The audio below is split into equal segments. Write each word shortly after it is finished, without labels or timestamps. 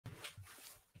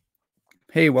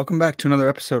Hey, welcome back to another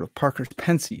episode of Parker's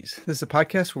Pensées. This is a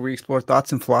podcast where we explore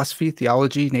thoughts in philosophy,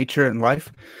 theology, nature, and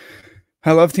life.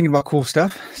 I love thinking about cool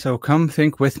stuff, so come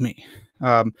think with me.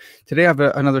 Today I have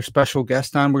another special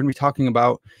guest on. We're going to be talking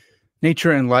about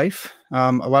nature and life.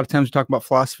 A lot of times we talk about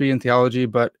philosophy and theology,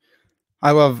 but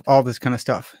I love all this kind of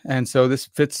stuff. And so this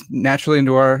fits naturally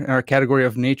into our category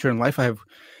of nature and life. I have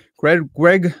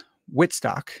Greg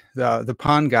Wittstock, the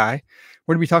pond guy.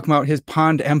 We're going to be talking about his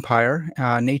pond empire,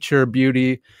 nature,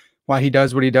 beauty, why he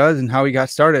does what he does, and how he got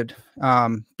started.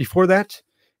 Before that,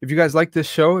 if you guys like this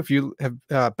show, if you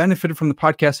have benefited from the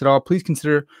podcast at all, please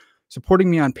consider supporting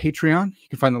me on Patreon. You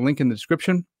can find the link in the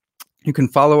description. You can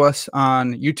follow us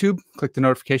on YouTube, click the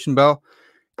notification bell,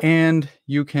 and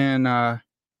you can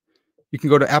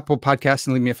go to Apple Podcasts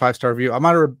and leave me a 5-star review. I'm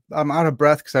out of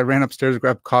breath because I ran upstairs to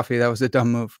grab coffee. That was a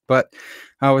dumb move. But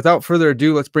without further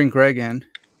ado, let's bring Greg in.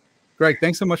 Greg,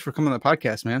 thanks so much for coming on the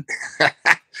podcast, man.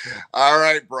 All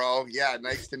right, bro. Yeah,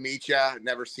 nice to meet you.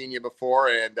 Never seen you before,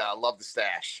 and love the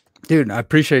stash. Dude, I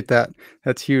appreciate that.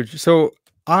 That's huge. So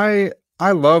I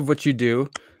love what you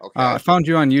do. Okay. I found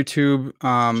you on YouTube.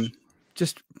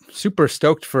 Just super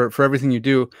stoked for everything you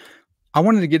do. I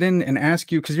wanted to get in and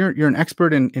ask you, because you're an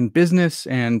expert in business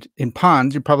and in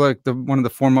ponds. You're probably like one of the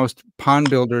foremost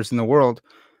pond builders in the world.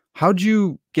 How'd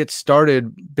you get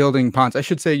started building ponds? I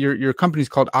should say your company's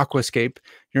called Aquascape.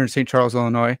 You're in St. Charles,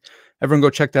 Illinois. Everyone go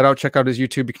check that out. Check out his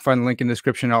YouTube. You can find the link in the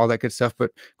description and all that good stuff.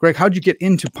 But Greg, how'd you get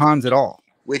into ponds at all?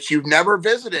 Which you've never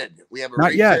visited. We have a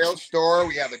Not yet. retail store.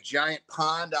 We have a giant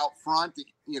pond out front,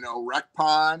 rec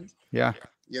pond. Yeah.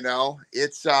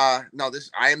 It's I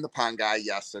am the pond guy.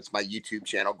 Yes, that's my YouTube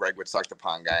channel,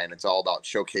 GregWittstockThePondGuy, and it's all about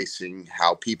showcasing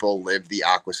how people live the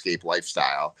aquascape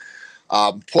lifestyle.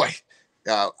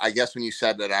 I guess when you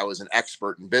said that I was an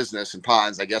expert in business and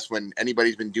ponds, I guess when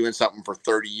anybody's been doing something for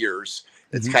 30 years,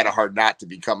 it's kind of hard not to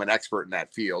become an expert in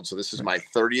that field. So this is my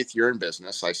 30th year in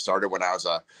business. I started when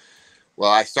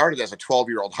I started as a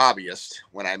 12-year-old hobbyist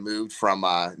when I moved from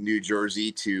New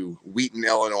Jersey to Wheaton,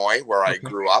 Illinois, where I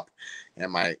grew up.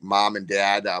 And my mom and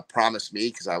dad promised me,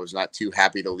 because I was not too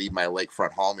happy to leave my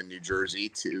lakefront home in New Jersey,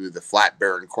 to the flat,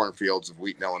 barren cornfields of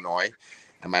Wheaton, Illinois.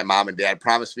 And my mom and dad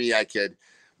promised me I could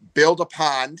build a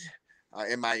pond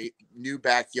in my new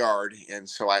backyard. And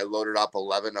so I loaded up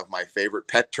 11 of my favorite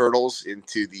pet turtles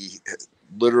into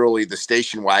literally the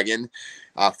station wagon,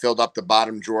 filled up the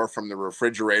bottom drawer from the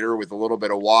refrigerator with a little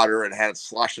bit of water and had it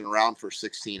sloshing around for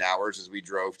 16 hours as we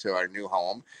drove to our new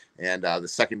home. And the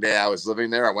second day I was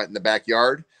living there, I went in the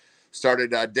backyard,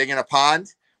 started digging a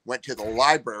pond, went to the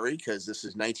library, because this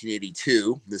is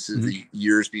 1982. This is the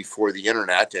years before the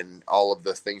internet and all of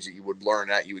the things that you would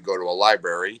learn at. You would go to a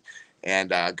library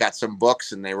and got some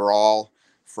books, and they were all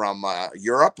from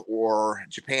Europe or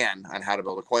Japan on how to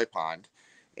build a koi pond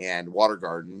and water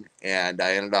garden. And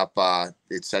I ended up,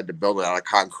 it said to build it out of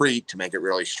concrete to make it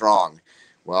really strong.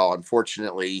 Well,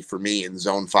 unfortunately for me, in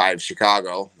Zone 5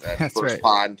 Chicago, that first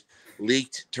pond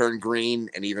leaked, turned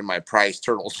green, and even my prize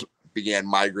turtles began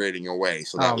migrating away.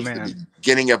 So that was the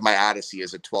beginning of my odyssey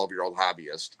as a 12-year-old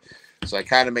hobbyist. So I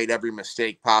kind of made every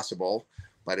mistake possible,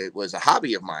 but it was a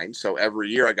hobby of mine. So every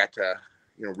year I got to,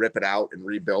 rip it out and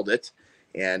rebuild it.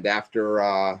 And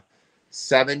after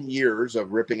 7 years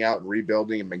of ripping out and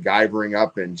rebuilding and MacGyvering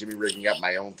up and jimmy rigging up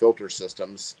my own filter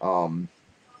systems,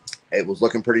 it was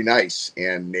looking pretty nice.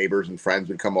 And neighbors and friends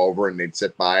would come over and they'd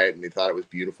sit by it and they thought it was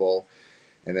beautiful.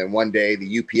 And then one day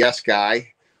the UPS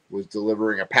guy was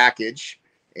delivering a package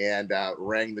and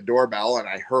rang the doorbell, and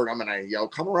I heard him and I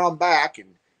yelled, "Come around back."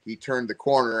 And he turned the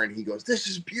corner and he goes, "This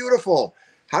is beautiful.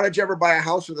 How did you ever buy a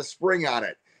house with a spring on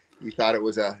it?" He thought it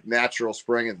was a natural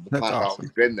spring and the pond had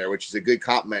always been there, which is a good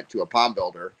compliment to a pond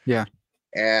builder. Yeah.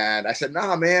 And I said,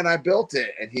 "Nah, man, I built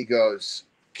it." And he goes,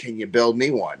 "Can you build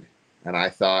me one?" And I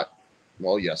thought,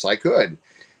 well, yes, I could.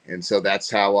 And so that's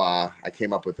how I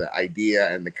came up with the idea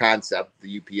and the concept,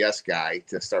 the UPS guy,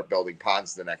 to start building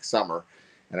ponds the next summer.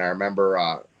 And I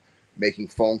remember making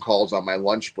phone calls on my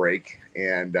lunch break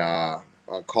and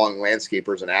calling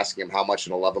landscapers and asking them how much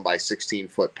an 11 by 16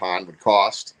 foot pond would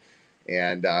cost.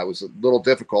 And it was a little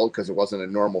difficult because it wasn't a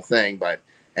normal thing, but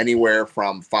anywhere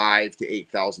from $5,000 to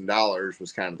 $8,000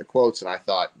 was kind of the quotes. And I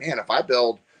thought, man, if I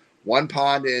build one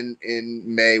pond in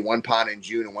May, one pond in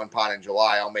June, and one pond in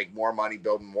July, I'll make more money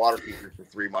building water features for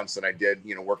 3 months than I did,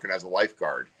 working as a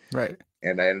lifeguard. Right.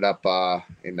 And I ended up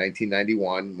in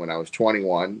 1991, when I was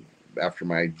 21, after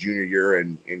my junior year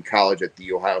in college at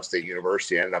the Ohio State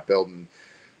University, I ended up building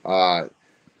 5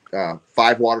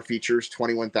 water features,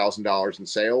 $21,000 in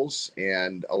sales,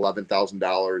 and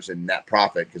 $11,000 in net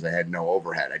profit because I had no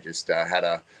overhead. I just had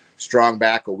a strong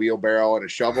back, a wheelbarrow, and a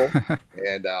shovel,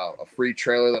 and a free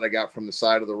trailer that I got from the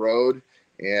side of the road,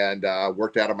 and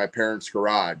worked out of my parents'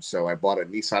 garage. So I bought a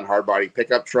Nissan hardbody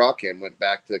pickup truck and went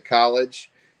back to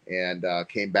college, and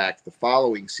came back the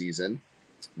following season,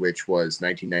 which was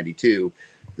 1992.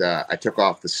 I took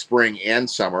off the spring and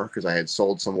summer because I had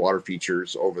sold some water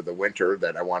features over the winter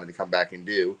that I wanted to come back and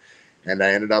do. And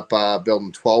I ended up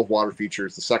building 12 water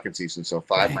features the second season. So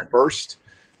 5 my first,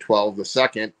 12 the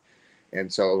second.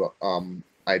 And so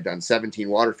I'd done 17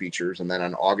 water features. And then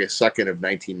on August 2nd of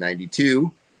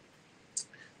 1992,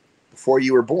 before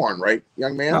you were born, right,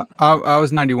 young man? I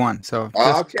was 91. So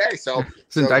okay. So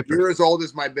you're as old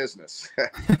as my business.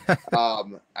 I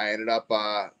ended up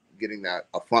getting a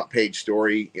front page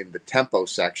story in the Tempo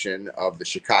section of the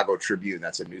Chicago Tribune.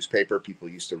 That's a newspaper. People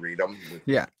used to read them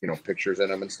with, pictures in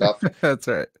them and stuff. That's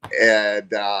right. And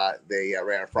they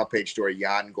ran a front page story.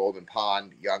 Jan Golden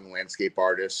Pond, young landscape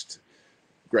artist,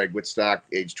 Greg Wittstock,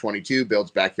 age 22, builds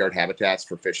backyard habitats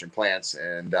for fish and plants.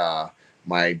 And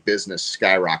my business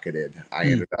skyrocketed. I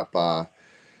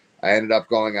ended up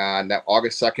going on that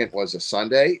August 2nd was a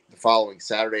Sunday. The following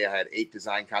Saturday, I had 8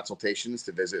 design consultations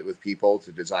to visit with people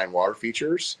to design water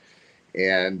features.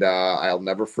 And I'll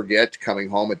never forget coming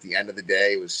home at the end of the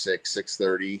day. It was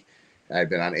 6:30. I'd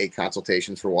been on 8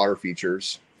 consultations for water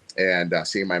features, and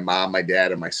seeing my mom, my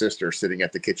dad, and my sister sitting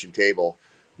at the kitchen table,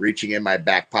 reaching in my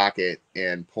back pocket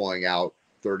and pulling out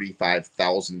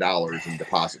 $35,000 in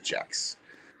deposit checks.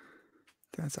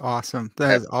 That's awesome.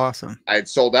 That is awesome. I had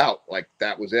sold out. Like,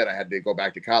 that was it. I had to go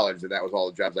back to college, and that was all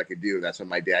the jobs I could do. That's when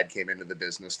my dad came into the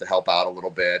business to help out a little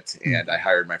bit. And I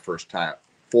hired my first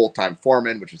full-time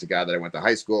foreman, which is a guy that I went to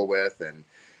high school with. And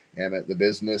the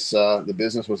business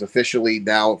was officially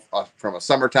now from a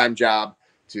summertime job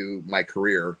to my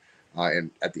career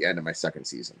and at the end of my second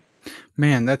season.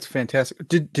 Man, that's fantastic.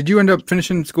 Did you end up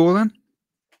finishing school then?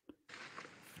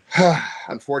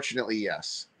 Unfortunately,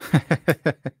 yes.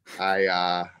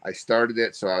 I started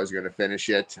it, so I was going to finish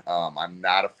it. I'm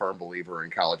not a firm believer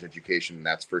in college education,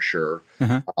 that's for sure.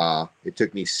 It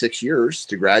took me 6 years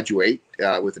to graduate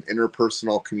with an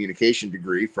interpersonal communication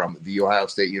degree from The Ohio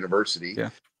State University.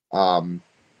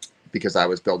 Because I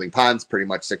was building ponds pretty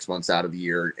much 6 months out of the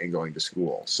year and going to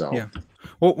school. So,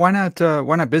 well, why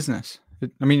not business?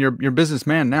 I mean, you're a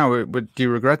businessman now. Do you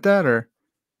regret that, or?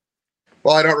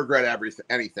 Well, I don't regret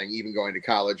anything, even going to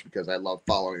college, because I love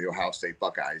following the Ohio State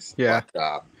Buckeyes. Yeah.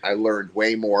 But, I learned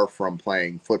way more from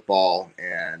playing football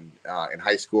and in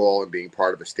high school and being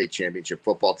part of a state championship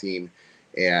football team,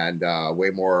 and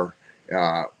way more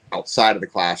outside of the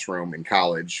classroom in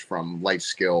college from life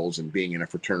skills and being in a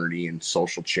fraternity and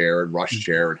social chair and rush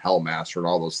chair and hellmaster and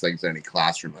all those things in any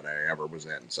classroom that I ever was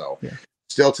in. So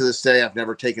still to this day, I've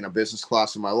never taken a business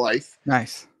class in my life.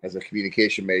 Nice. As a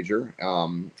communication major.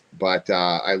 But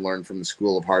I learned from the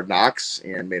School of Hard Knocks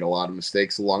and made a lot of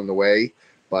mistakes along the way,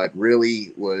 but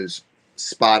really was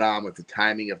spot on with the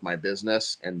timing of my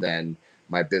business and then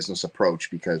my business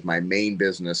approach, because my main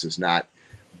business is not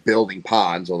building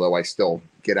ponds, although I still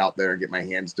get out there and get my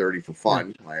hands dirty for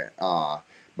fun.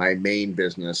 My main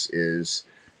business is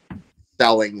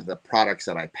selling the products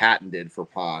that I patented for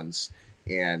ponds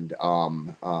and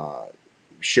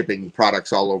shipping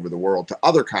products all over the world to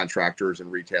other contractors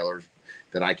and retailers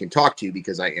that I can talk to,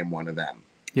 because I am one of them.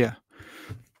 Yeah.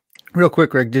 Real quick,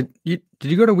 Greg, did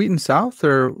you go to Wheaton South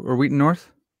or Wheaton North?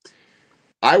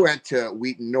 I went to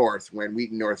Wheaton North when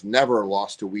Wheaton North never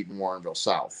lost to Wheaton Warrenville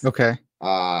South. Okay.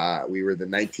 We were the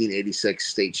 1986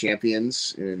 state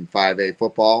champions in 5A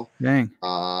football. Dang.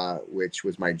 Which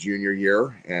was my junior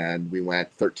year, and we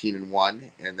went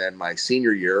 13-1. And then my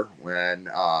senior year, when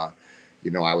I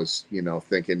was,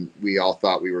 thinking we all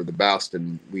thought we were the best,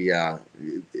 and we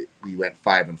went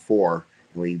 5-4,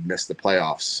 and we missed the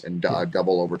playoffs and a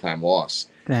double overtime loss.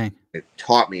 Dang. It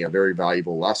taught me a very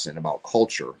valuable lesson about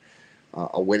culture.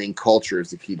 A winning culture is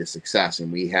the key to success.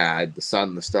 And we had the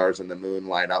sun, the stars, and the moon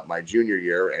line up my junior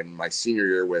year, and my senior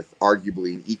year with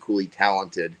arguably an equally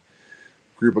talented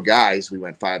group of guys. We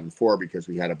went 5-4 because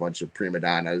we had a bunch of prima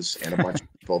donnas and a bunch of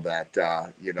people that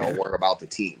weren't about the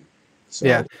team. So,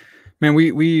 yeah. Man,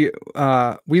 we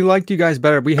liked you guys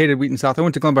better. We hated Wheaton South. I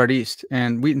went to Glenbard East,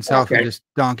 and Wheaton South would just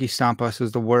donkey stomp us. It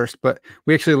was the worst. But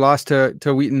we actually lost to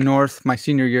Wheaton North my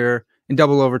senior year in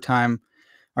double overtime.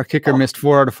 Our kicker missed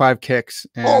 4 out of 5 kicks.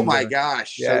 And, oh my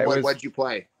gosh! Yeah, so what'd you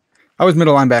play? I was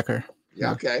middle linebacker.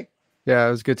 Yeah. Okay. Yeah,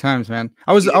 it was good times, man.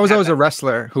 I was always a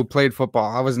wrestler who played football.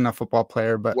 I wasn't a football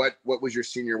player, but what was your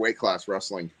senior weight class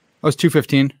wrestling? I was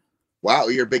 215. Wow,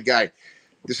 you're a big guy.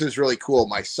 This is really cool.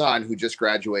 My son, who just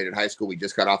graduated high school, we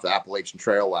just got off the Appalachian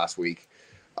Trail last week.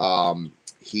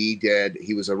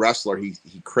 he was a wrestler. He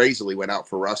crazily went out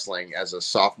for wrestling as a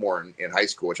sophomore in high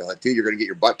school, which I thought, dude, you're going to get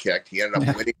your butt kicked. He ended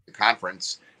up winning the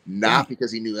conference, not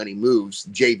because he knew any moves,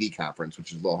 JV conference,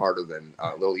 which is a little harder than,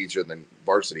 a little easier than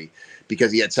varsity,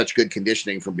 because he had such good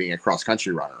conditioning from being a cross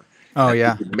country runner. Oh, and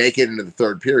yeah. if he could make it into the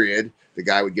third period, the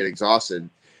guy would get exhausted.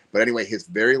 But anyway, his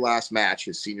very last match,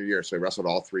 his senior year, so he wrestled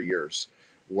all 3 years,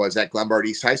 was at Glenbard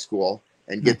East High School.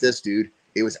 And get this, dude,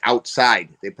 it was outside.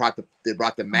 They brought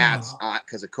the mats on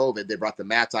because of COVID. They brought the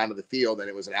mats onto the field, and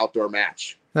it was an outdoor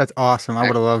match. That's awesome. I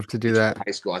would have loved to do that.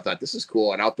 High school. I thought, this is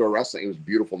cool. And outdoor wrestling. It was a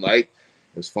beautiful night.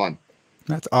 It was fun.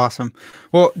 That's awesome.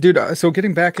 Well, dude, so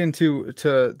getting back into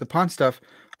the pond stuff,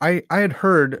 I had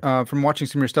heard from watching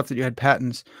some of your stuff that you had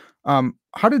patents.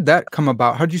 How did that come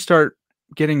about? How did you start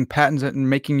getting patents and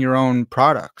making your own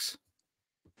products?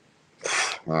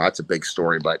 Well, that's a big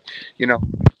story, but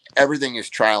everything is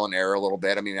trial and error a little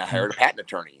bit. I mean, I hired a patent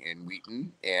attorney in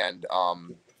Wheaton and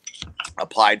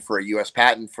applied for a U.S.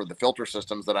 patent for the filter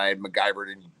systems that I had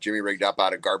MacGyvered and Jimmy rigged up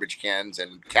out of garbage cans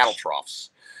and cattle troughs.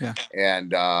 Yeah.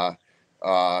 And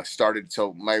started.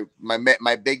 So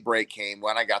my big break came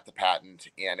when I got the patent,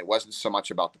 and it wasn't so much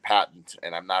about the patent.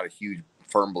 And I'm not a huge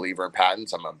firm believer in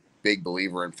patents. I'm a big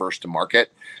believer in first to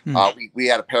market. We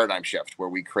had a paradigm shift where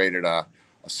we created a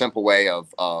simple way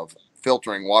of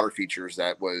filtering water features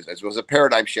that was a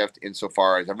paradigm shift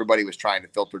insofar as everybody was trying to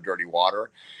filter dirty water.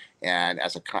 And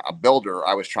as a builder,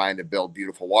 I was trying to build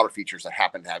beautiful water features that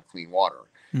happen to have clean water.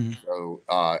 So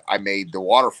I made the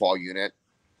waterfall unit.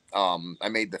 I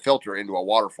made the filter into a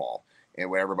waterfall, and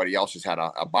where everybody else just had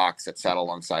a box that sat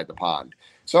alongside the pond.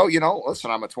 So,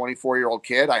 listen, I'm a 24-year-old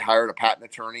kid. I hired a patent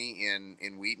attorney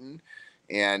in Wheaton,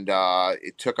 and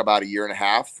it took about 1.5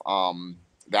 years.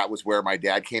 That was where my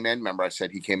dad came in. Remember, I said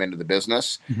he came into the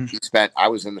business. I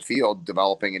was in the field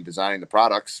developing and designing the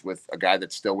products with a guy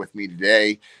that's still with me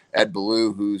today, Ed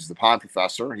Ballou, who's the pond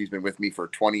professor. He's been with me for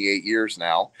 28 years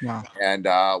now. Wow. And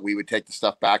we would take the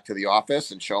stuff back to the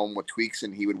office and show him what tweaks,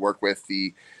 and he would work with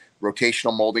the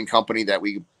rotational molding company that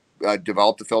we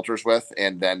developed the filters with,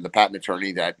 and then the patent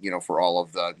attorney that, for all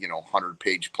of the,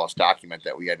 100-page plus document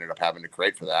that we ended up having to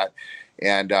create for that.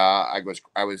 And I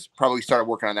was probably started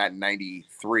working on that in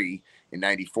 93. In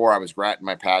 94, I was granting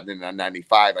my patent. And in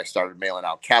 95, I started mailing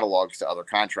out catalogs to other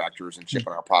contractors and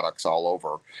shipping our products all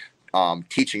over,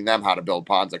 teaching them how to build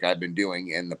ponds like I've been doing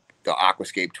in the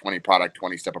Aquascape 20 product,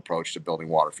 20-step approach to building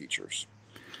water features.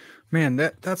 Man,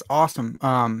 that's awesome.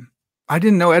 I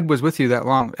didn't know Ed was with you that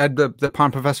long. Ed, the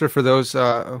pond professor, for those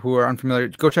who are unfamiliar,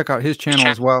 go check out his channel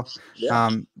as well. Yeah.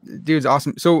 Dude's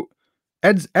awesome. So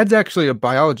Ed's actually a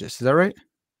biologist. Is that right?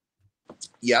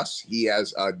 Yes. He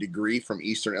has a degree from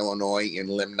Eastern Illinois in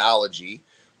limnology,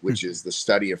 which is the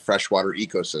study of freshwater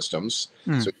ecosystems.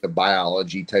 So he's a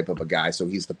biology type of a guy. So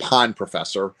he's the pond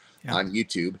professor on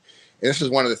YouTube. And this is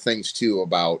one of the things, too,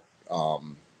 about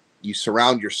you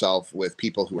surround yourself with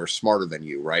people who are smarter than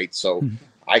you, right? So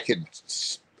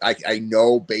I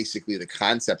know basically the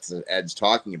concepts that Ed's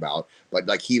talking about, but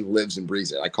like he lives and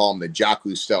breathes it. I call him the Jacques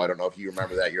Cousteau. I don't know if you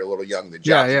remember that. You're a little young. The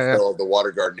Jacques Cousteau of the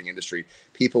water gardening industry.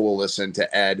 People will listen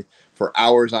to Ed for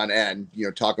hours on end,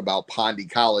 talk about pond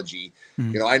ecology.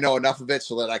 I know enough of it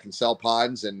so that I can sell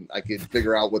ponds and I can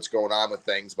figure out what's going on with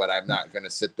things, but I'm not going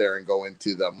to sit there and go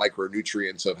into the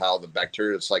micronutrients of how the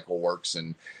bacterial cycle works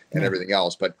and everything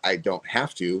else. But I don't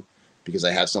have to, because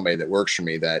I have somebody that works for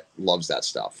me that loves that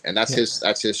stuff. And that's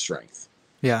his strength.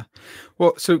 Yeah.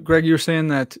 Well, so Greg, you were saying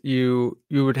that you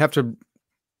would have to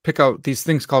pick out these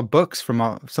things called books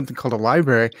from something called a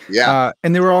library. Yeah.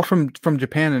 And they were all from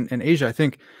Japan and Asia, I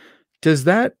think. Does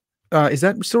that, is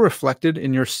that still reflected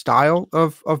in your style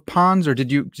of ponds, or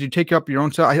did you take up your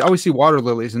own style? I always see water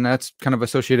lilies, and that's kind of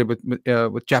associated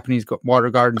with Japanese water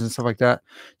gardens and stuff like that.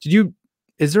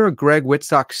 Is there a Greg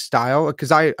Wittstock style?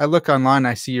 Because I look online,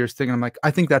 I see yours thing, and I'm like, I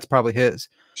think that's probably his.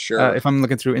 Sure. If I'm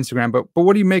looking through Instagram, but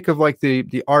what do you make of like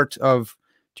the art of?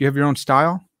 Do you have your own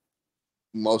style?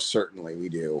 Most certainly, we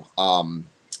do.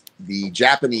 The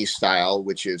Japanese style,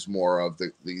 which is more of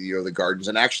the gardens,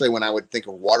 and actually, when I would think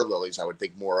of water lilies, I would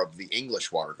think more of the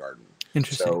English water garden.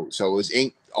 Interesting. So it was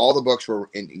all the books were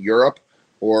in Europe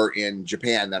or in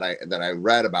Japan that I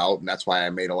read about, and that's why I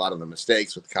made a lot of the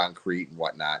mistakes with concrete and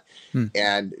whatnot.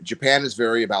 And Japan is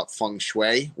very about feng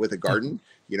shui with a garden,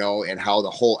 and how the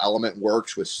whole element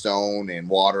works with stone and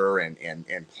water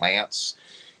and plants.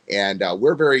 And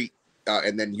we're very,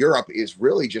 and then Europe is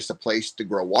really just a place to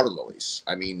grow water lilies.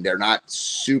 I mean, they're not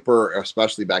super,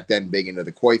 especially back then, big into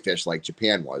the koi fish like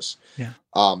Japan was. Yeah.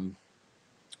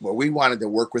 Well, we wanted to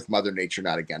work with Mother Nature,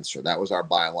 not against her. That was our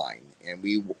byline. And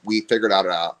we figured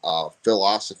out a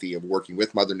philosophy of working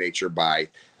with Mother Nature by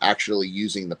actually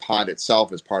using the pond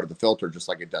itself as part of the filter, just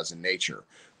like it does in nature,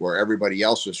 where everybody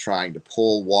else was trying to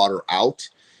pull water out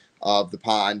of the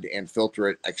pond and filter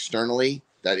it externally.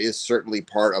 That is certainly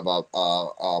part of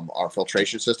our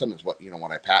filtration system, is what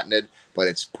I patented, but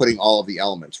it's putting all of the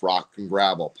elements, rock and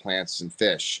gravel, plants and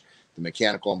fish, the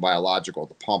mechanical and biological,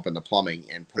 the pump and the plumbing,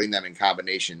 and putting them in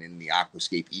combination in the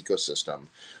Aquascape ecosystem,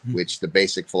 which the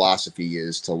basic philosophy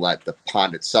is to let the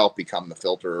pond itself become the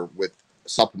filter with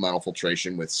supplemental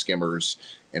filtration with skimmers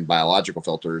and biological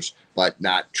filters, but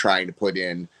not trying to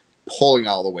pulling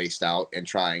all the waste out and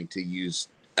trying to use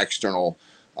external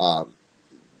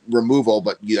removal,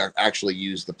 but you actually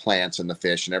use the plants and the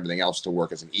fish and everything else to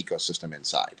work as an ecosystem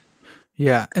inside.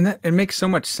 Yeah, and it makes so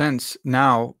much sense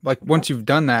now. Like once you've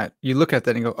done that, you look at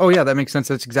that and go, "Oh yeah, that makes sense.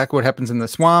 That's exactly what happens in the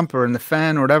swamp or in the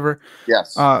fen or whatever."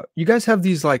 Yes. You guys have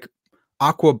these like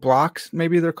aqua blocks,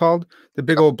 maybe they're called, the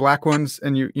big old black ones,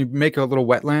 and you make a little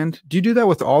wetland. Do you do that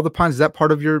with all the ponds? Is that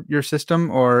part of your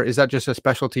system, or is that just a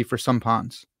specialty for some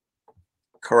ponds?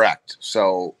 Correct.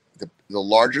 So the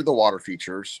larger the water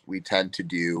features, we tend to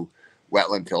do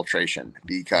wetland filtration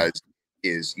because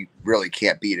you really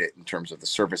can't beat it in terms of the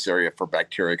surface area for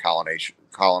bacteria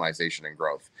colonization and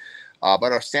growth.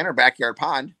 But a standard backyard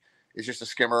pond is just a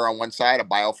skimmer on one side, a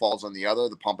biofalls on the other,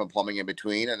 the pump and plumbing in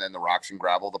between, and then the rocks and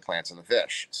gravel, the plants and the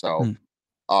fish. So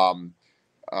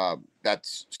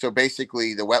that's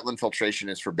basically the wetland filtration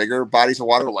is for bigger bodies of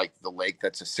water, like the lake.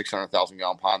 That's a 600,000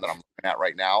 gallon pond that I'm looking at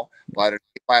right now. But an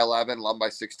 8x11,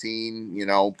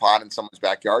 11x16, pond in someone's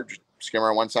backyard, just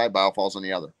skimmer on one side, biofalls on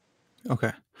the other.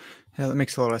 Okay. Yeah, that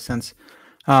makes a lot of sense.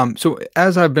 So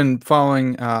as I've been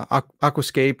following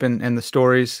Aquascape and the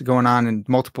stories going on in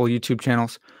multiple YouTube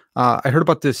channels, I heard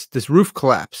about this roof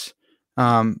collapse.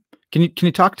 Can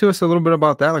you talk to us a little bit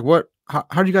about that? Like how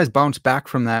did you guys bounce back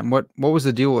from that, and what was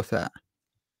the deal with that?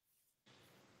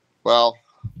 Well,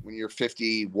 when you're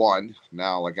 51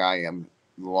 now, like I am,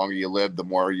 the longer you live, the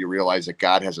more you realize that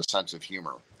God has a sense of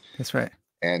humor. That's right.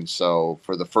 And so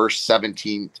for the first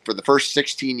 16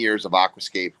 years of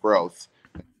Aquascape growth,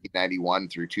 1991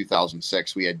 through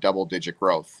 2006, we had double-digit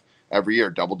growth. Every year,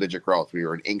 double-digit growth. We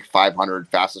were an Inc. 500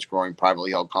 fastest growing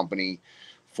privately held company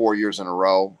 4 years in a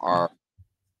row.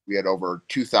 We had over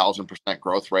 2,000%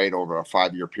 growth rate over a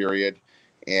 5-year period,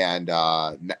 and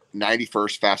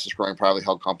 91st fastest growing privately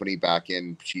held company back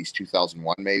in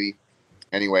 2001 maybe.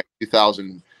 Anyway,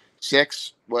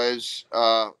 2006 was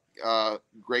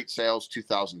great sales.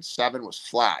 2007 was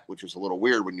flat, which was a little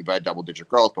weird when you've had double-digit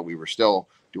growth, but we were still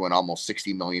doing almost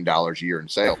 $60 million a year in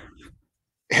sales.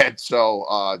 And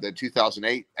so then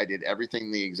 2008, I did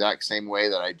everything the exact same way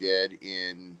that I did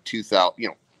in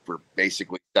 2000, for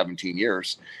basically 17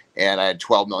 years. And I had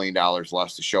 $12 million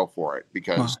less to show for it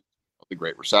because of the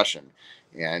Great Recession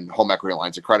and home equity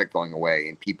lines of credit going away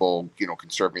and people,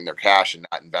 conserving their cash and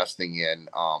not investing in,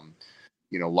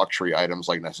 luxury items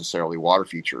like necessarily water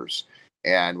features.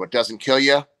 And what doesn't kill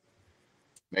you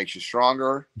makes you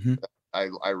stronger.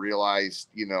 I realized,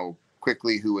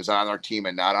 quickly who was on our team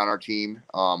and not on our team.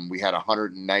 We had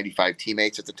 195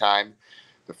 teammates at the time.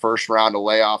 The first round of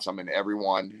layoffs, I'm in every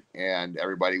one, and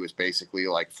everybody was basically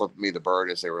like flipping me the bird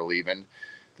as they were leaving.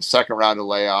 The second round of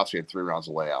layoffs, we had 3 rounds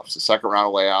of layoffs. The second round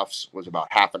of layoffs was about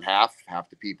half and half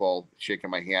the people shaking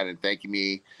my hand and thanking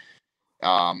me.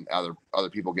 Other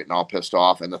people getting all pissed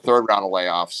off. And the third round of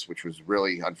layoffs, which was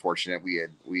really unfortunate, we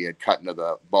had cut into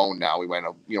the bone. Now we went,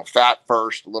 fat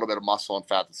first, a little bit of muscle and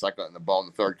fat the second, and the bone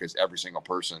the third, because every single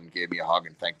person gave me a hug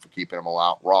and thanked for keeping them all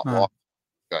out.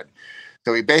 Good.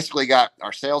 So we basically got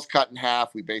our sales cut in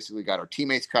half. We basically got our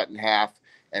teammates cut in half.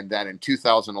 And then in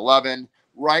 2011,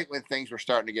 right when things were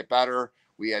starting to get better,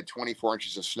 we had 24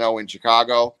 inches of snow in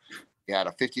Chicago. We had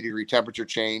a 50-degree temperature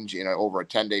change in over a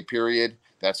 10-day period.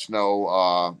 That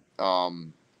snow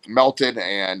melted,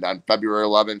 and on February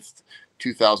 11th,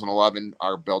 2011,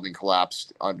 our building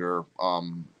collapsed under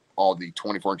all the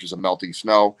 24 inches of melting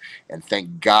snow. And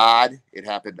thank God it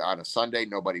happened on a Sunday.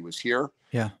 Nobody was here.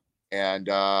 Yeah. And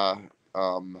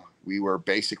we were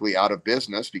basically out of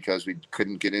business because we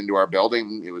couldn't get into our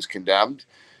building. It was condemned,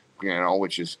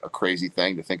 which is a crazy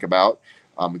thing to think about.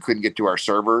 We couldn't get to our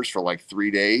servers for like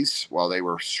 3 days while they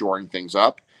were shoring things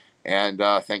up. And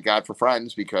thank God for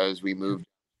friends, because we moved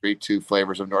straight to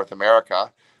Flavors of North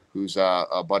America, who's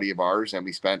a buddy of ours. And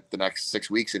we spent the next 6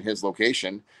 weeks in his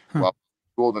location while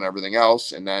schooled and everything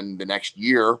else. And then the next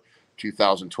year,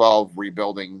 2012,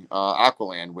 rebuilding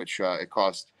Aqualand, which it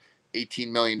cost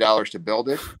 $18 million to build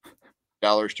it,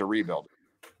 dollars to rebuild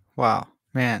it. Wow,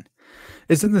 man.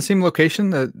 Is it in the same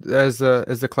location as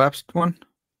the collapsed one?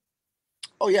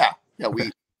 Oh yeah. Yeah.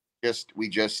 we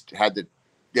just had to.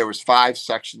 There was 5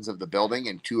 sections of the building,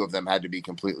 and 2 of them had to be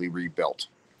completely rebuilt.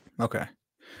 Okay.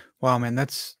 Wow, man,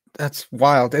 that's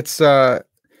wild. It's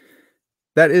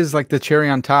that is like the cherry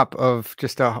on top of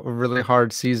just a really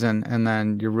hard season, and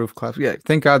then your roof collapsed. Yeah,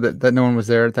 thank God that no one was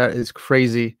there. That is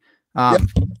crazy. Yep.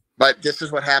 But this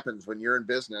is what happens when you're in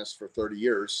business for 30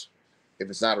 years. If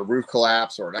it's not a roof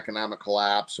collapse or an economic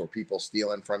collapse or people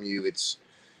stealing from you, it's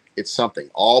something.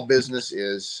 All business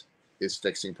is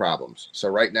fixing problems. So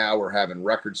right now we're having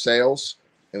record sales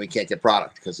and we can't get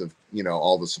product because of,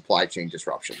 all the supply chain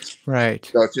disruptions. Right.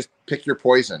 So it's just pick your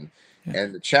poison. Yeah.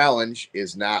 And the challenge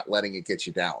is not letting it get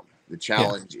you down. The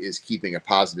challenge is keeping a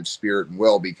positive spirit and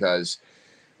will, because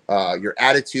your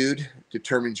attitude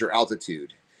determines your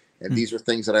altitude. And these are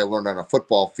things that I learned on a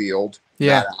football field,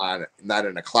 not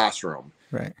in a classroom.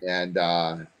 Right.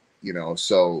 And,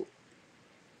 so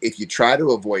if you try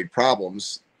to avoid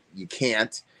problems, you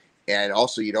can't. And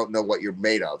also you don't know what you're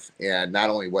made of, and not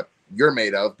only what you're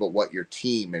made of, but what your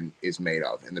team is made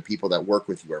of, and the people that work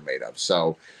with you are made of.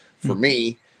 So for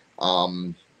me,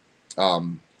 even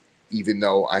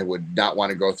though I would not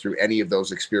want to go through any of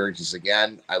those experiences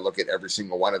again, I look at every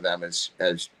single one of them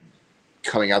as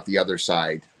coming out the other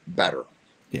side better.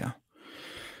 Yeah.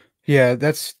 Yeah,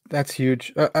 that's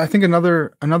huge. I think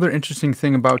another interesting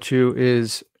thing about you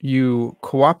is you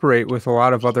cooperate with a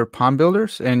lot of other pond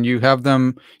builders, and you have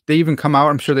them. They even come out.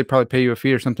 I'm sure they probably pay you a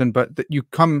fee or something, but they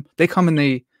come and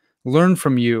they learn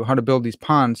from you how to build these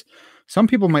ponds. Some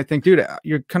people might think, dude,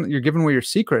 you're giving away your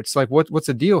secrets. Like, what's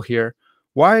the deal here?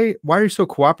 Why are you so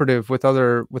cooperative with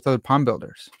other pond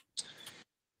builders?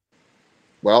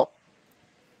 Well,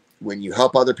 when you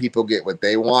help other people get what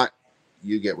they want,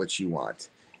 you get what you want.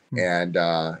 And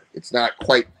it's not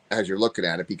quite as you're looking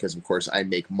at it, because of course I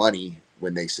make money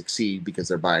when they succeed because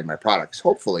they're buying my products.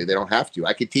 Hopefully they don't have to.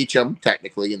 I could teach them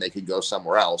technically and they could go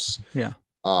somewhere else. Yeah.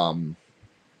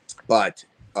 But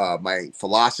my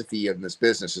philosophy in this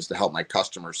business is to help my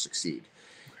customers succeed.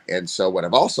 And so what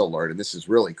I've also learned, and this is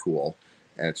really cool,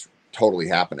 and it's totally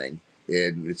happening,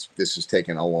 and this has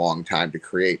taken a long time to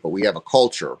create, but we have a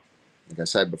culture. Like I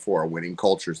said before, winning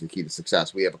culture is the key to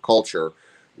success. We have a culture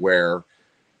where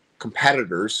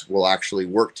competitors will actually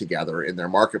work together in their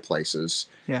marketplaces,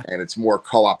 and it's more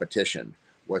co-opetition.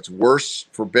 What's worse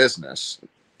for business,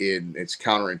 it's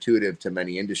counterintuitive to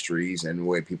many industries and the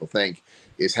way people think,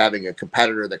 is having a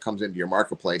competitor that comes into your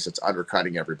marketplace that's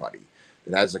undercutting everybody.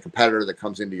 It has a competitor that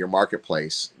comes into your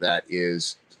marketplace that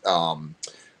is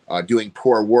doing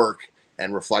poor work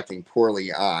and reflecting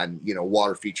poorly on,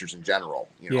 water features in general.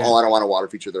 Oh, I don't want a water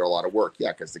feature. They're a lot of work.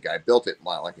 Yeah, because the guy built it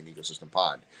like an ecosystem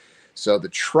pond. So the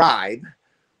tribe,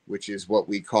 which is what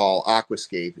we call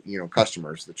Aquascape,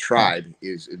 customers, the tribe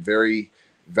is a very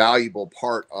valuable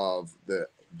part of the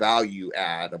value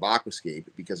add of Aquascape,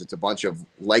 because it's a bunch of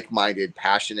like-minded,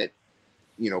 passionate,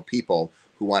 people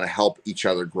who want to help each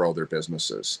other grow their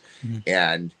businesses.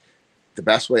 And the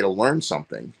best way to learn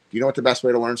something, do you know what the best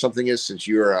way to learn something is, since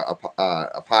you're a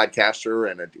podcaster,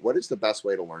 and what is the best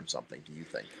way to learn something, do you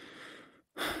think?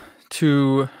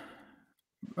 To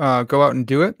go out and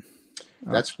do it.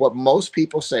 That's what most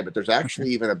people say, but there's actually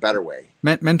even a better way.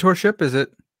 Mentorship, is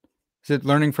it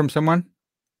learning from someone?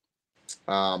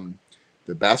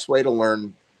 The best way to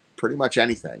learn pretty much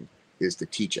anything is to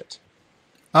teach it.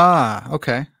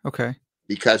 Okay.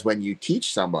 Because when you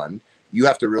teach someone, you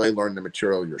have to really learn the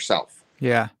material yourself.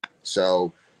 Yeah.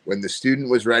 So when the student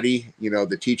was ready,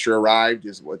 the teacher arrived,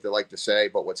 is what they like to say.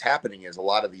 But what's happening is a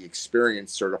lot of the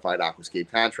experienced certified aquascape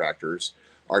contractors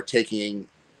are taking,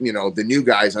 the new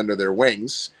guys under their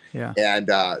wings. Yeah. And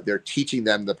they're teaching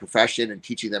them the profession and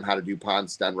teaching them how to do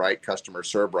ponds done right, customer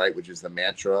serve right, which is the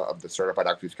mantra of the certified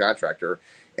aquascape contractor.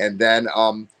 And then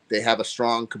they have a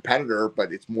strong competitor,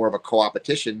 but it's more of a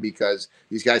co-opetition, because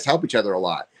these guys help each other a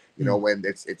lot. When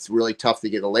it's really tough to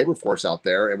get a labor force out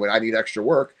there, and when I need extra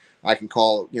work, I can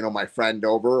call, my friend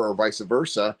over, or vice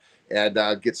versa,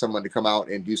 and get someone to come out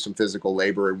and do some physical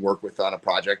labor and work with on a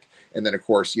project. And then, of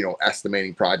course,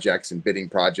 estimating projects and bidding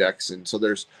projects. And so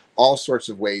there's all sorts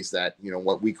of ways that,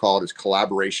 what we call it is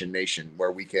collaboration nation,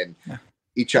 where we can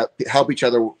help each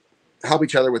other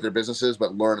with their businesses,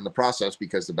 but learn in the process,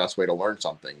 because the best way to learn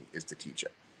something is to teach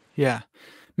it. Yeah,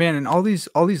 man. And all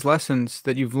these lessons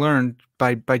that you've learned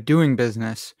by doing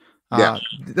business,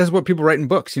 that's what people write in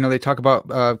books. They talk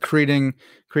about creating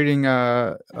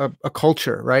a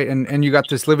culture, right? And you got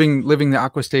this living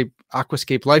the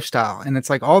aquascape lifestyle, and it's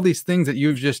like all these things that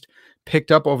you've just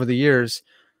picked up over the years.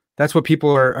 That's what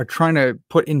people are trying to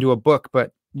put into a book,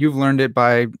 but you've learned it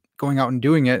by going out and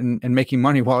doing it and making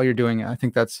money while you're doing it. I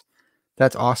think that's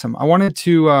awesome. I wanted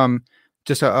to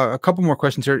just a couple more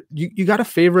questions here. You got a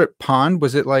favorite pond?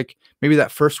 Was it like maybe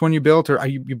that first one you built, or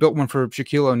you built one for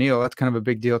Shaquille O'Neal? That's kind of a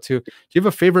big deal too. Do you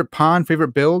have a favorite pond,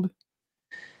 favorite build?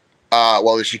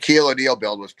 Well, the Shaquille O'Neal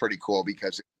build was pretty cool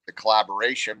because the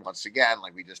collaboration, once again,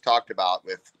 like we just talked about,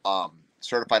 with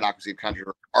Certified Aquascape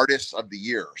Construction Artists of the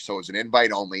Year. So it was an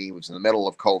invite only. It was in the middle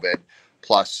of COVID.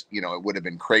 Plus, you know, it would have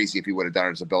been crazy if you would have done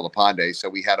it as a Build a Pond Day. So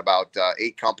we had about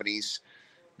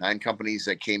 9 companies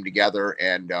that came together,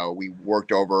 and we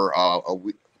worked over 4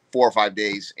 or 5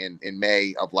 days in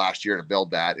May of last year to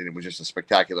build that. And it was just a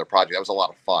spectacular project. That was a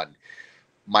lot of fun.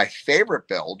 My favorite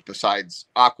build, besides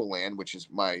Aqualand, which is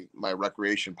my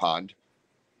recreation pond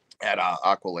at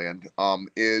Aqualand,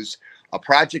 is a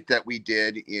project that we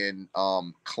did in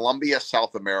Colombia,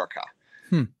 South America.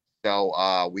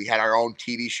 So we had our own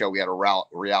TV show. We had a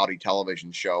reality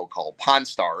television show called Pond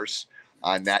Stars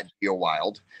on Nat Geo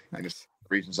Wild. Nice. And it's the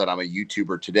reasons that I'm a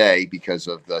YouTuber today, because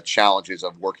of the challenges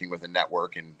of working with a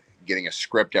network and getting a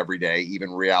script every day.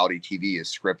 Even reality TV is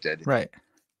scripted. Right.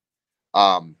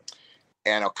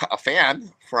 And a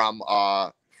fan from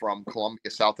Colombia,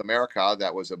 South America,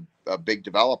 that was a big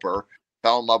developer,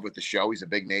 fell in love with the show. He's a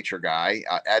big nature guy.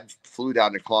 Ed flew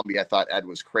down to Colombia. I thought Ed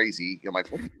was crazy. I'm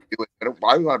like, what are you doing?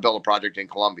 Why do we want to build a project in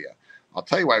Colombia? I'll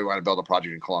tell you why we want to build a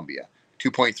project in Colombia.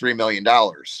 $2.3 million.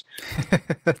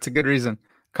 That's a good reason.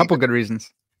 A couple good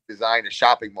reasons. Designed a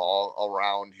shopping mall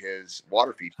around his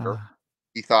water feature.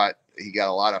 He thought he got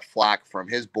a lot of flack from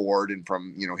his board and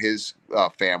from, you know, his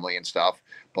family and stuff.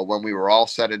 But when we were all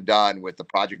said and done with the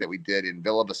project that we did in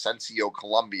Villavicencio,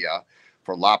 Colombia,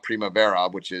 for La Primavera,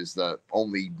 which is the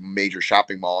only major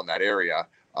shopping mall in that area,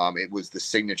 it was the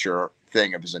signature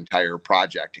thing of his entire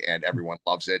project, and everyone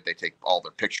loves it. They take all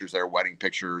their pictures there, wedding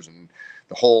pictures, and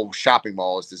the whole shopping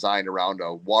mall is designed around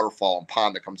a waterfall and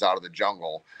pond that comes out of the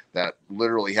jungle that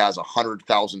literally has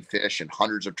 100,000 fish and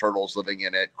hundreds of turtles living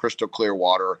in it, crystal clear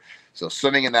water. So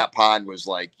swimming in that pond was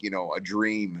like, you know, a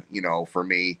dream, you know, for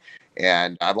me.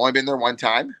 And I've only been there one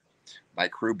time. My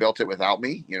crew built it without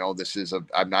me. You know,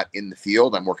 I'm not in the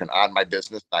field. I'm working on my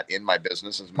business, not in my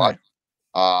business as much.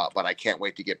 But I can't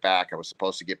wait to get back. I was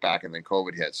supposed to get back, and then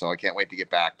COVID hit, so I can't wait to get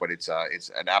back. But it's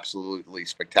an absolutely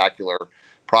spectacular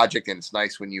project, and it's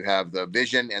nice when you have the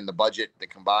vision and the budget that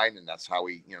combine, and that's how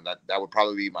we, you know, that would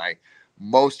probably be my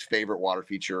most favorite water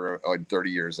feature in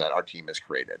 30 years that our team has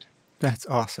created. That's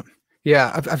awesome.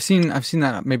 Yeah, I've seen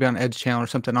that maybe on Ed's channel or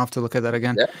something. I'll have to look at that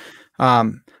again. Yeah.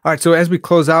 All right. So as we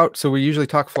close out, so we usually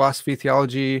talk philosophy,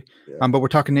 theology, but we're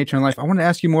talking nature and life. I want to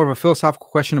ask you more of a philosophical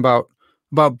question about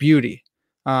beauty.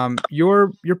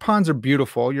 Your ponds are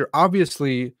beautiful. You're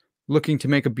obviously looking to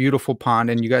make a beautiful pond,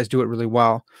 and you guys do it really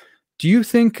well. Do you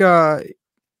think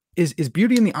is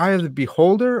beauty in the eye of the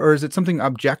beholder, or is it something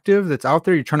objective that's out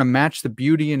there? You're trying to match the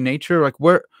beauty in nature. Like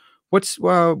what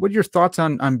are your thoughts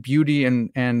on beauty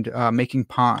and making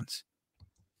ponds?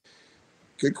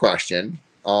 Good question.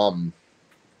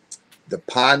 The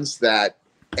ponds that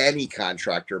any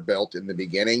contractor built in the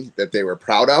beginning that they were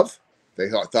proud of, they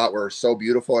thought were so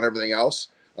beautiful and everything else,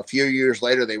 a few years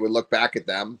later, they would look back at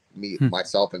them,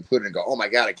 myself included, and go, oh my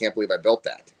God, I can't believe I built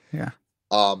that. Yeah.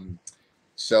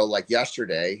 So like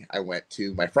yesterday, I went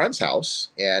to my friend's house,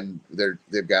 and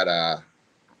they've got a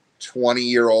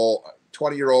 20-year-old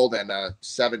and a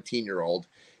 17-year-old,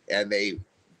 and they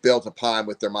built a pond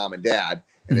with their mom and dad,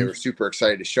 and they were super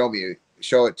excited to show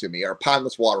it to me, our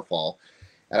pondless waterfall.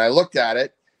 And I looked at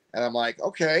it, and I'm like,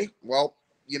 okay, well,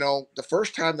 you know, the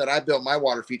first time that I built my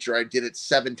water feature, I did it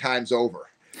 7 times over,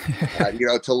 you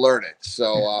know, to learn it.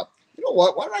 So, you know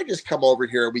what, why don't I just come over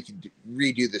here and we can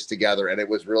redo this together? And it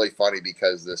was really funny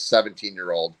because the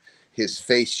 17-year-old, his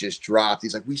face just dropped.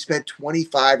 He's like, we spent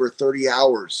 25 or 30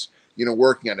 hours, you know,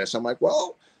 working on this. I'm like,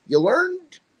 well, you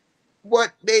learned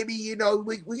what maybe, you know,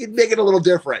 we can make it a little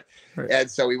different. Right. And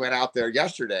so we went out there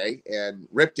yesterday and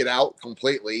ripped it out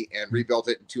completely and rebuilt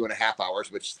it in 2.5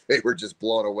 hours, which they were just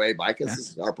blown away by, because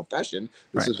this is our profession.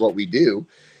 This is what we do.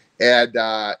 And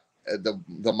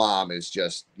the mom is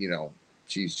just, you know,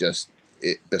 she's just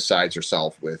besides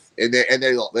herself with, and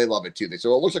they love it too. They say,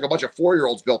 well, it looks like a bunch of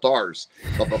 4-year-olds built ours.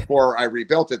 But before I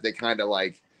rebuilt it, they kind of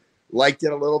liked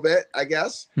it a little bit, I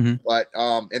guess. But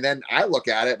and then I look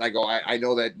at it and I go, I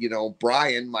know that, you know,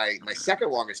 Brian, my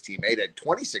second longest teammate at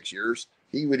 26 years,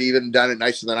 he would even done it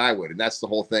nicer than I would. And that's the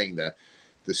whole thing. The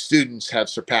students have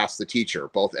surpassed the teacher.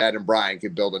 Both Ed and Brian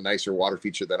could build a nicer water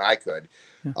feature than I could.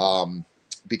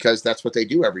 Because that's what they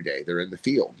do every day. They're in the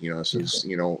field, you know, since,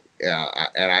 you know,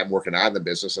 and I'm working on the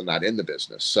business and not in the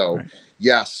business. So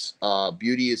yes,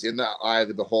 beauty is in the eye of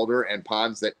the beholder, and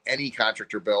ponds that any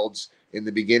contractor builds in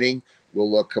the beginning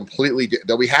will look completely,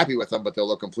 they'll be happy with them, but they'll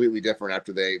look completely different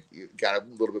after they've got a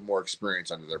little bit more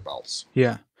experience under their belts.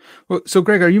 Yeah. Well, so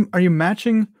Greg, are you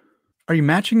matching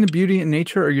the beauty in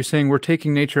nature, or are you saying we're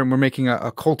taking nature and we're making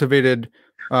a cultivated,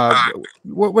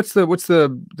 what's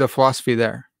the philosophy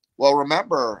there? Well,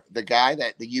 remember the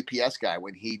UPS guy,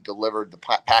 when he delivered the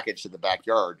package to the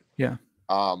backyard, Yeah.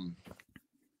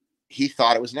 He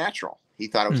thought it was natural. He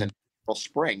thought it was a natural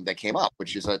spring that came up,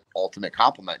 which is an ultimate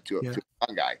compliment to a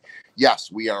fun guy.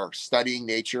 Yes, we are studying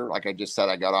nature. Like I just said,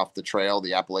 I got off the trail,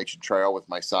 the Appalachian Trail, with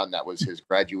my son. That was his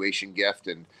graduation gift.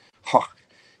 And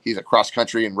he's a cross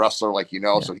country and wrestler, like,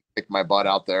 so he kicked my butt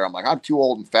out there. I'm like, I'm too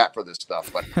old and fat for this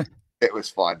stuff, but it was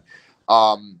fun.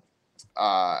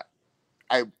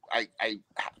 I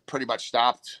pretty much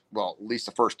stopped, well, at least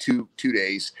the first two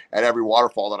days, at every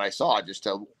waterfall that I saw, just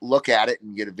to look at it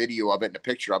and get a video of it and a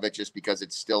picture of it, just because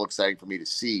it's still exciting for me to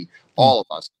see, all of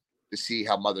us, to see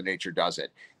how Mother Nature does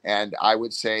it. And I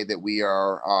would say that we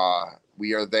are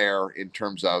there in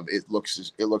terms of it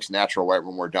looks natural right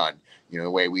when we're done. The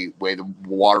way the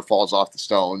water falls off the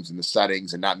stones and the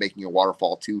settings, and not making a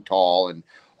waterfall too tall, and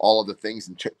all of the things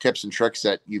and tips and tricks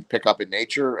that you pick up in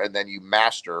nature and then you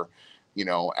master,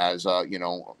 as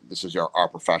this is our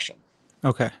profession.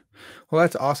 Okay. Well,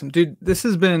 that's awesome, dude. It's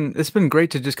been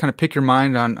great to just kind of pick your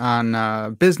mind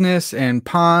on business and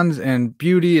ponds and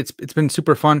beauty. It's been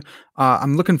super fun.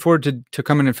 I'm looking forward to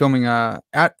coming and filming at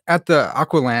the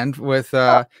Aqualand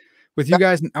with you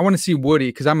guys. I want to see Woody,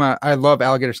 because I love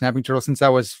alligator snapping turtles since I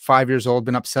was 5 years old.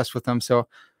 Been obsessed with them, so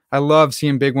I love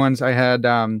seeing big ones. I had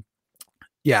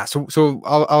So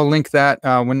I'll link that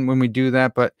when we do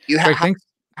that. But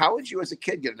how would you as a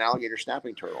kid get an alligator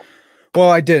snapping turtle? Well,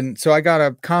 I didn't. So I got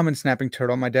a common snapping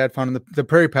turtle my dad found on the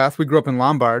prairie path. We grew up in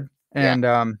Lombard, and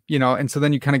and so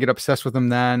then you kind of get obsessed with them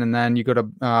then, and then you go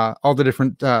to all the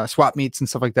different swap meets and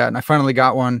stuff like that. And I finally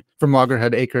got one from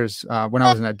Loggerhead Acres when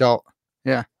I was an adult.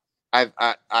 Yeah, I've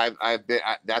been.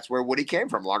 That's where Woody came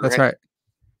from. Loggerhead. That's right.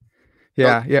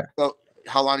 Yeah. So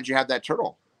how long did you have that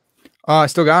turtle? I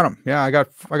still got them. Yeah, I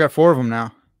got 4 of them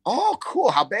now. Oh, cool.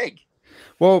 How big?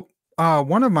 Well,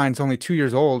 one of mine's only 2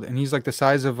 years old, and he's like the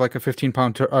size of like a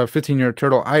 15-year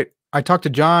turtle. I talked to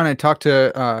John. I talked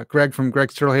to Greg from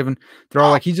Greg's Turtle Haven. They're all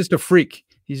like, he's just a freak.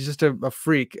 He's just a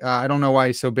freak. I don't know why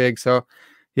he's so big. So,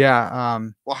 yeah.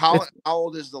 Well, how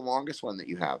old is the longest one that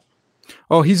you have?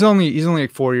 Oh, he's only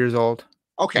like 4 years old.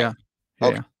 Okay. Yeah.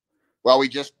 Okay. Yeah. Well,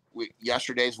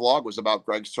 yesterday's vlog was about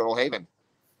Greg's Turtle Haven.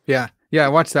 Yeah. I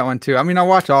watched that one too. I mean, I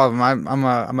watch all of them.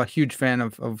 I'm a huge fan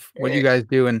of what you guys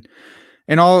do, and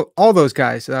all those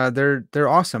guys. They're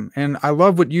awesome, and I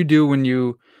love what you do when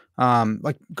you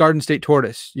like Garden State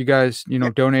Tortoise. You guys,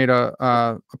 donate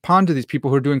a pond to these people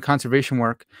who are doing conservation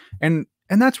work, and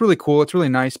that's really cool. It's really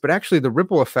nice, but actually the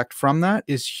ripple effect from that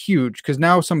is huge, because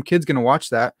now some kid's going to watch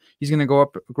that. He's going to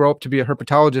grow up to be a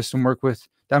herpetologist and work with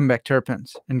diamondback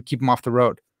terrapins and keep them off the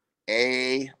road.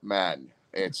 Amen.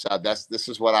 It's this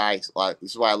is what I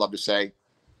love to say.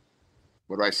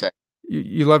 What do I say?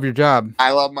 You love your job.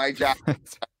 I love my job.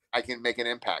 I can make an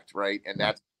impact, right? And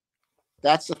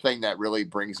that's the thing that really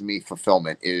brings me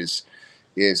fulfillment is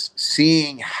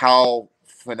seeing how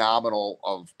phenomenal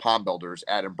of pond builders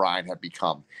Ed and Brian have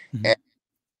become. Mm-hmm.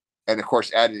 And of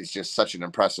course, Ed is just such an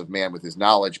impressive man with his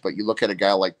knowledge. But you look at a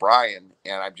guy like Brian,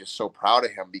 and I'm just so proud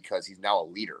of him because he's now a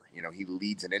leader. He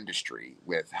leads an industry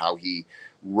with how he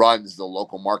runs the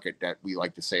local market that we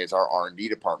like to say is our R&D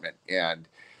department. And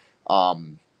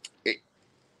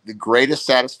the greatest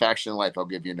satisfaction in life, I'll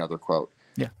give you another quote.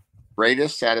 Yeah.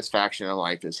 Greatest satisfaction in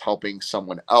life is helping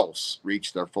someone else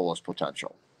reach their fullest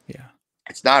potential. Yeah.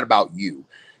 It's not about you.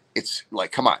 It's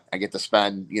like, come on, I get to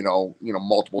spend,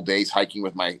 multiple days hiking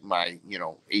with my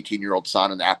 18-year-old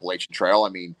son on the Appalachian Trail. I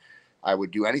mean, I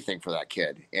would do anything for that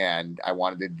kid. And I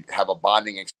wanted to have a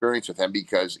bonding experience with him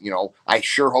because, I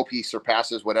sure hope he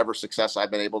surpasses whatever success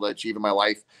I've been able to achieve in my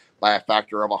life by a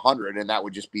factor of 100. And that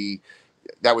would just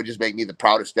make me the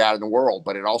proudest dad in the world.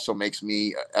 But it also makes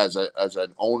me, as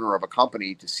an owner of a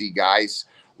company, to see guys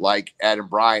like Ed and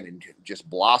Brian and just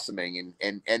blossoming,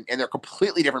 and they're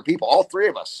completely different people, all three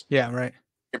of us. Yeah, right.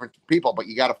 Different people, but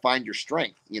you got to find your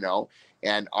strength,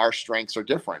 and our strengths are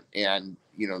different. And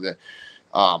you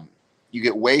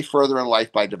get way further in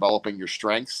life by developing your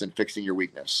strengths and fixing your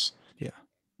weakness. Yeah.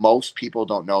 Most people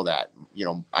don't know that.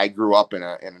 I grew up in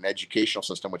an educational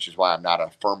system, which is why I'm not a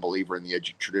firm believer in the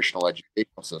traditional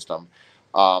educational system.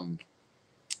 And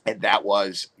that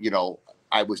was,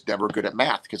 I was never good at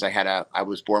math because I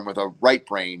was born with a right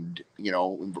brain,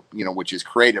 which is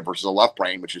creative, versus a left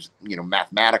brain, which is,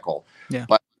 mathematical. Yeah.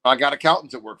 But I got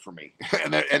accountants that work for me,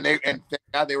 and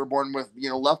yeah, they were born with,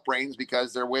 left brains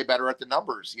because they're way better at the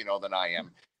numbers, than I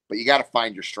am. But you got to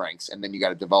find your strengths, and then you got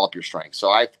to develop your strengths. So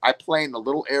I play in the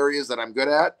little areas that I'm good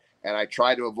at, and I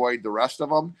try to avoid the rest of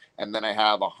them. And then I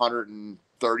have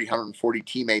 130, 140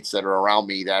 teammates that are around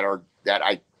me that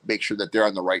I make sure that they're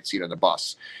on the right seat on the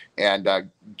bus, and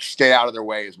stay out of their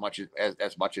way as much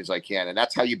as I can. And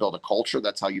that's how you build a culture.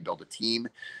 That's how you build a team.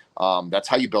 That's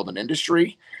how you build an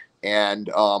industry. And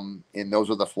those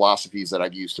are the philosophies that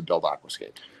I've used to build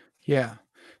Aquascape. Yeah.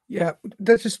 Yeah.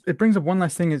 It brings up one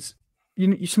last thing is,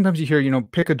 you sometimes you hear,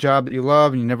 pick a job that you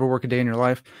love and you never work a day in your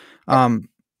life.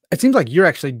 It seems like you're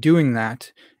actually doing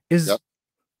that. Yep.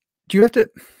 Do you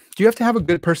have to have a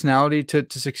good personality to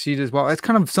succeed as well? It's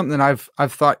kind of something that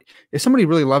I've thought, if somebody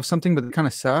really loves something, but they kind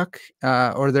of suck,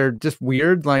 or they're just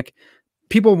weird, like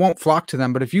people won't flock to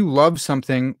them. But if you love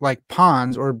something like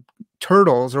ponds or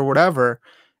turtles or whatever,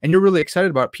 and you're really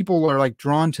excited about it, people are like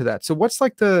drawn to that. So what's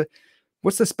the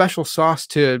special sauce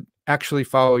to actually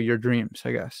follow your dreams,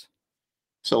 I guess?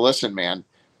 So listen, man,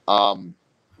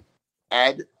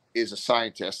 Ed is a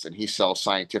scientist and he sells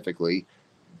scientifically.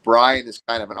 Brian is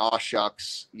kind of an aw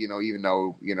shucks, even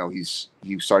though, he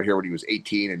started here when he was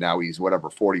 18 and now he's whatever,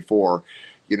 44,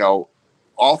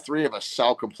 all three of us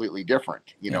sell completely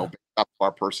different, based off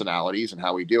our personalities and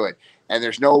how we do it. And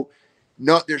there's no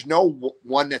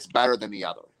one that's better than the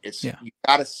other. You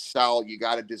got to sell, you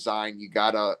got to design, you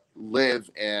got to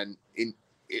live and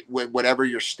whatever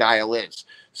your style is.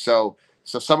 So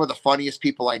some of the funniest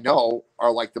people I know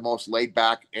are like the most laid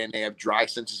back and they have dry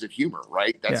senses of humor,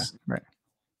 right? That's right.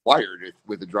 Wired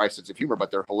with a dry sense of humor, but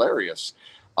they're hilarious.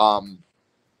 And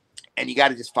you got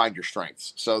to just find your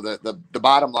strengths. So the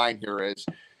bottom line here is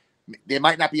they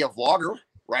might not be a vlogger,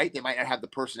 right? They might not have the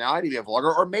personality to be a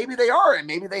vlogger, or maybe they are, and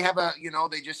maybe they have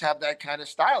they just have that kind of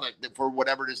style that for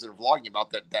whatever it is they're vlogging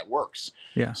about that works.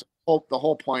 Yeah. So the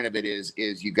whole point of it is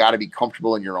you got to be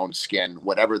comfortable in your own skin,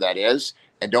 whatever that is,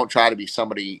 and don't try to be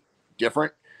somebody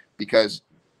different, because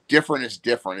different is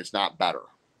different. It's not better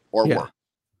or worse.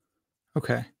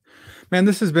 Okay. Man,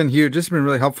 this has been huge. This has been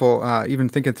really helpful, even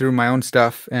thinking through my own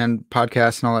stuff and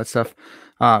podcasts and all that stuff.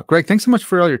 Greg, thanks so much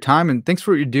for all your time, and thanks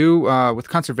for what you do with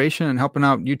conservation and helping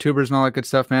out YouTubers and all that good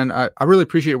stuff, man. I really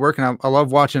appreciate your work, and I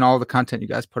love watching all the content you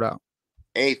guys put out.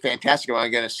 Hey, fantastic. I'm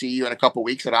going to see you in a couple of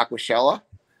weeks at Aquashella.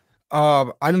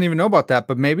 I didn't even know about that,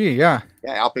 but maybe, yeah.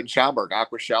 Yeah, up in Schaumburg,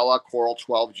 Aquashella, Coral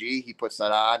 12G. He puts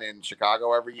that on in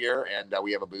Chicago every year, and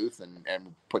we have a booth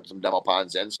and put some demo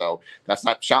ponds in. So that's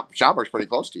not Schaumburg's pretty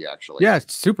close to you, actually. Yeah,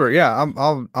 it's super. Yeah,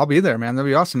 I'll be there, man. That'd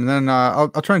be awesome. And then I'll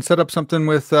try and set up something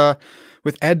with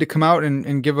Ed to come out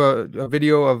and give a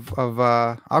video of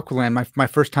Aqualand. My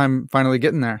first time finally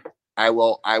getting there. I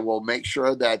will make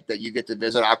sure that you get to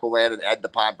visit Aqualand, and Ed, the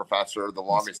pond professor, the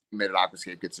longest teammate at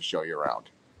Aquascape, gets to show you around.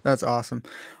 That's awesome.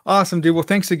 Awesome, dude. Well,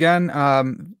 thanks again.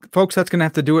 Folks, that's going to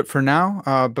have to do it for now,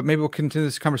 but maybe we'll continue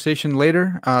this conversation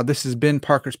later. This has been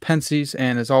Parker's Pensées,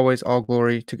 and as always, all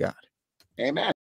glory to God. Amen.